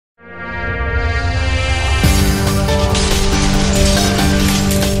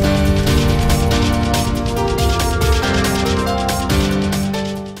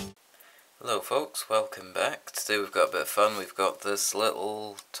today we've got a bit of fun. We've got this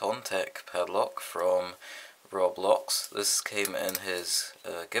little Tontec padlock from Roblox. This came in his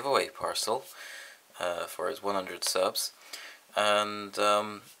giveaway parcel for his 100 subs, and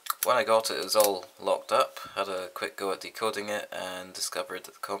when I got it, it was all locked up. Had a quick go at decoding it and discovered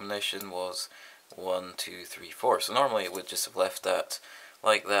that the combination was 1, 2, 3, 4. So normally it would just have left that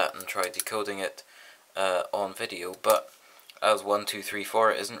like that and tried decoding it on video, but as 1, 2, 3,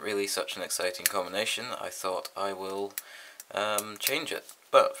 4 isn't really such an exciting combination, I thought I will change it.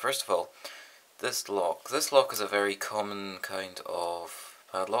 But first of all, this lock is a very common kind of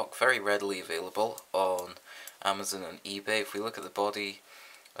padlock, very readily available on Amazon and eBay. If we look at the body,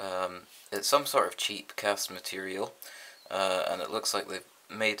 it's some sort of cheap cast material, and it looks like they've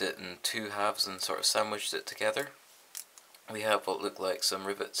made it in two halves and sort of sandwiched it together. We have what look like some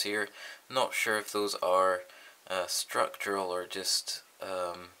rivets here. Not sure if those are structural or just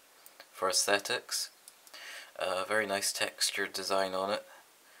for aesthetics. Very nice textured design on it.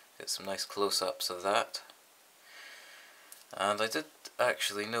 Get some nice close-ups of that. And I did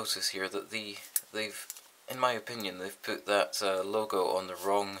actually notice here that they've, in my opinion, they've put that logo on the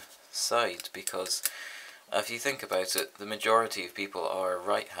wrong side, because if you think about it, the majority of people are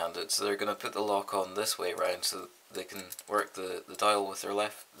right-handed, so they're going to put the lock on this way round so they can work the dial with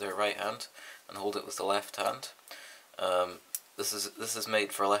their right hand and hold it with the left hand. This is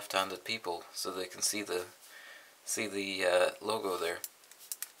made for left-handed people, so they can see the logo there.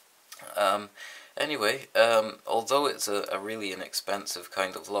 Anyway, although it's a really inexpensive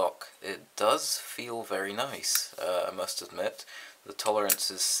kind of lock, it does feel very nice, I must admit. The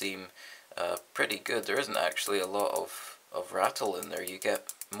tolerances seem pretty good. There isn't actually a lot of rattle in there. You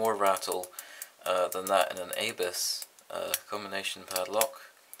get more rattle than that in an Abus combination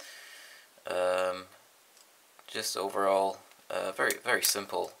padlock. Just overall, very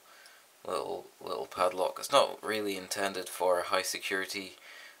simple little padlock. It's not really intended for high security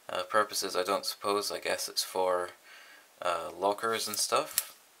purposes, I don't suppose. I guess it's for lockers and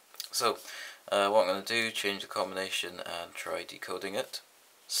stuff. So what I'm going to do, change the combination and try decoding it.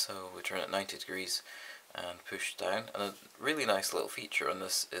 So we turn it 90 degrees and push down. And a really nice little feature on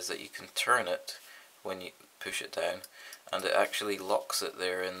this is that you can turn it when you push it down, and it actually locks it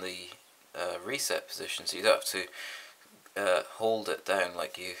there in the reset position, so you don't have to hold it down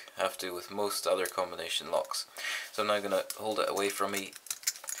like you have to with most other combination locks. So I'm now going to hold it away from me,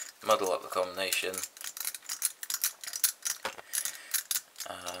 muddle up the combination,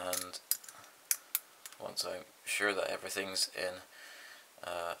 and once I'm sure that everything's in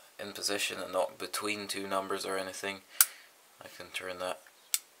position and not between two numbers or anything, I can turn that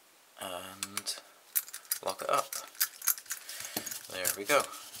and lock it up. There we go.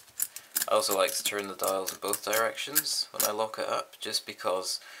 I also like to turn the dials in both directions when I lock it up, just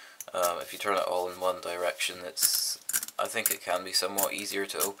because if you turn it all in one direction, I think it can be somewhat easier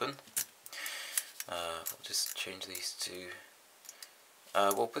to open. We'll just change these to,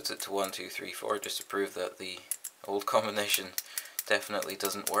 we'll put it to 1, 2, 3, 4 just to prove that the old combination definitely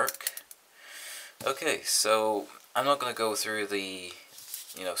doesn't work. Okay, so I'm not going to go through the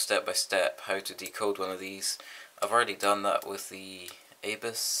step by step how to decode one of these. I've already done that with the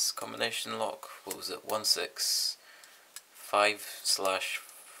Abus combination lock. What was it, 165/45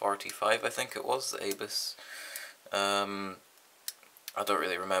 I think it was, the Abus. I don't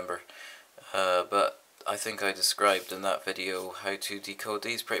really remember, but I think I described in that video how to decode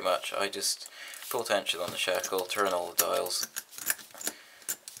these pretty much. I just pull tension on the shackle, turn all the dials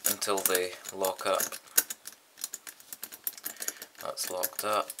until they lock up. That's locked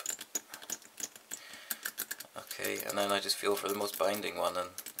up. Okay, and then I just feel for the most binding one, and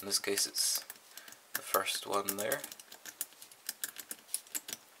in this case it's the first one there.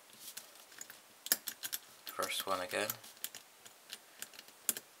 First one again.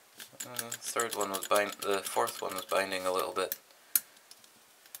 Third one was the fourth one was binding a little bit.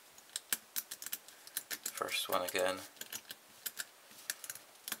 First one again.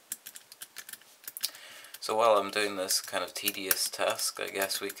 So while I'm doing this kind of tedious task, I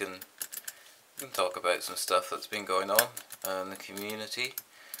guess we can talk about some stuff that's been going on in the community.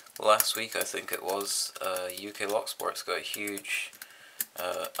 Last week, I think it was, UK Lock Sports got a huge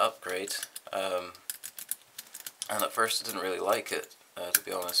upgrade, and at first I didn't really like it, to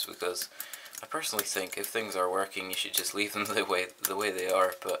be honest, because I personally think if things are working, you should just leave them the way they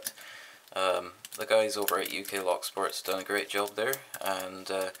are. But the guys over at UK Lock Sports done a great job there,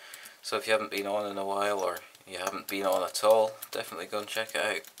 and so if you haven't been on in a while, or you haven't been on at all, definitely go and check it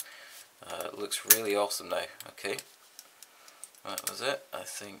out. It looks really awesome now. Okay, that was it. I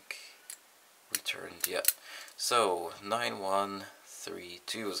think we turned, yeah. So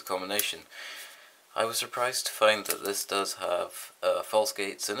 9132 was a combination. I was surprised to find that this does have false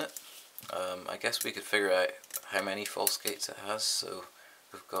gates in it. I guess we could figure out how many false gates it has. So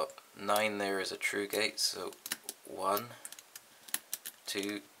we've got 9 there as a true gate, so 1,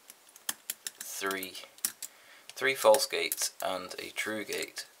 2, 3. 3 false gates and a true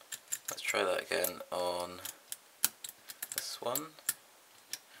gate. Let's try that again on this one.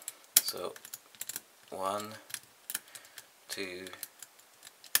 So 1, 2,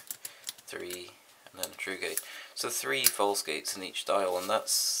 3, and then a true gate. So 3 false gates in each dial, and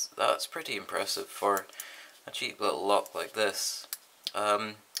that's pretty impressive for a cheap little lock like this.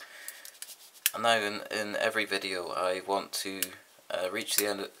 And now in every video I want to reach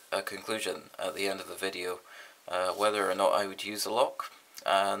a conclusion at the end of the video, whether or not I would use a lock,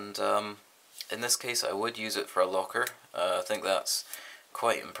 and in this case I would use it for a locker. I think that's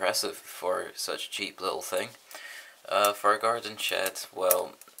quite impressive for such a cheap little thing. For a garden shed,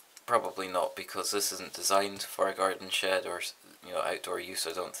 well, probably not, because this isn't designed for a garden shed or outdoor use,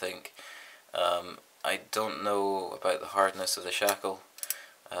 I don't think. I don't know about the hardness of the shackle,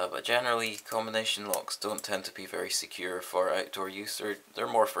 but generally combination locks don't tend to be very secure for outdoor use. They're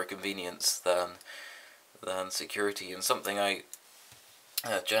more for convenience than security, and something I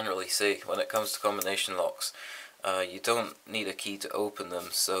generally say when it comes to combination locks, you don't need a key to open them,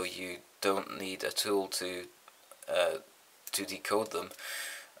 so you don't need a tool to decode them,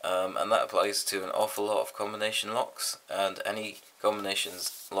 and that applies to an awful lot of combination locks, and any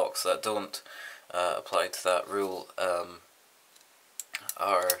combinations locks that don't apply to that rule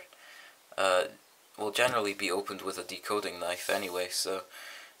will generally be opened with a decoding knife anyway, so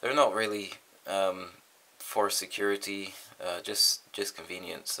they're not really for security, just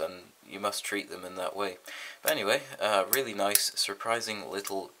convenience, and you must treat them in that way. But anyway, really nice, surprising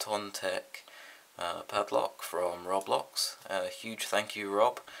little Tontec padlock from Roblox. Huge thank you,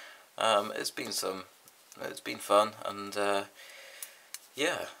 Rob. It's been fun, and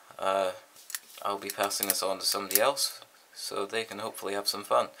yeah, I'll be passing this on to somebody else so they can hopefully have some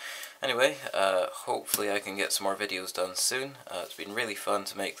fun. Anyway, hopefully I can get some more videos done soon. It's been really fun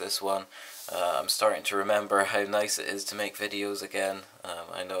to make this one. I'm starting to remember how nice it is to make videos again.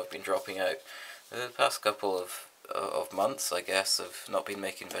 I know I've been dropping out the past couple of months, I guess. I've not been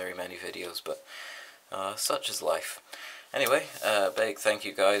making very many videos, but such is life. Anyway, big thank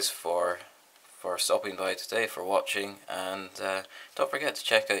you guys for stopping by today, for watching, and don't forget to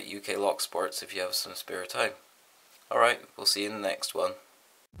check out UK Lock Sports if you have some spare time. Alright, we'll see you in the next one.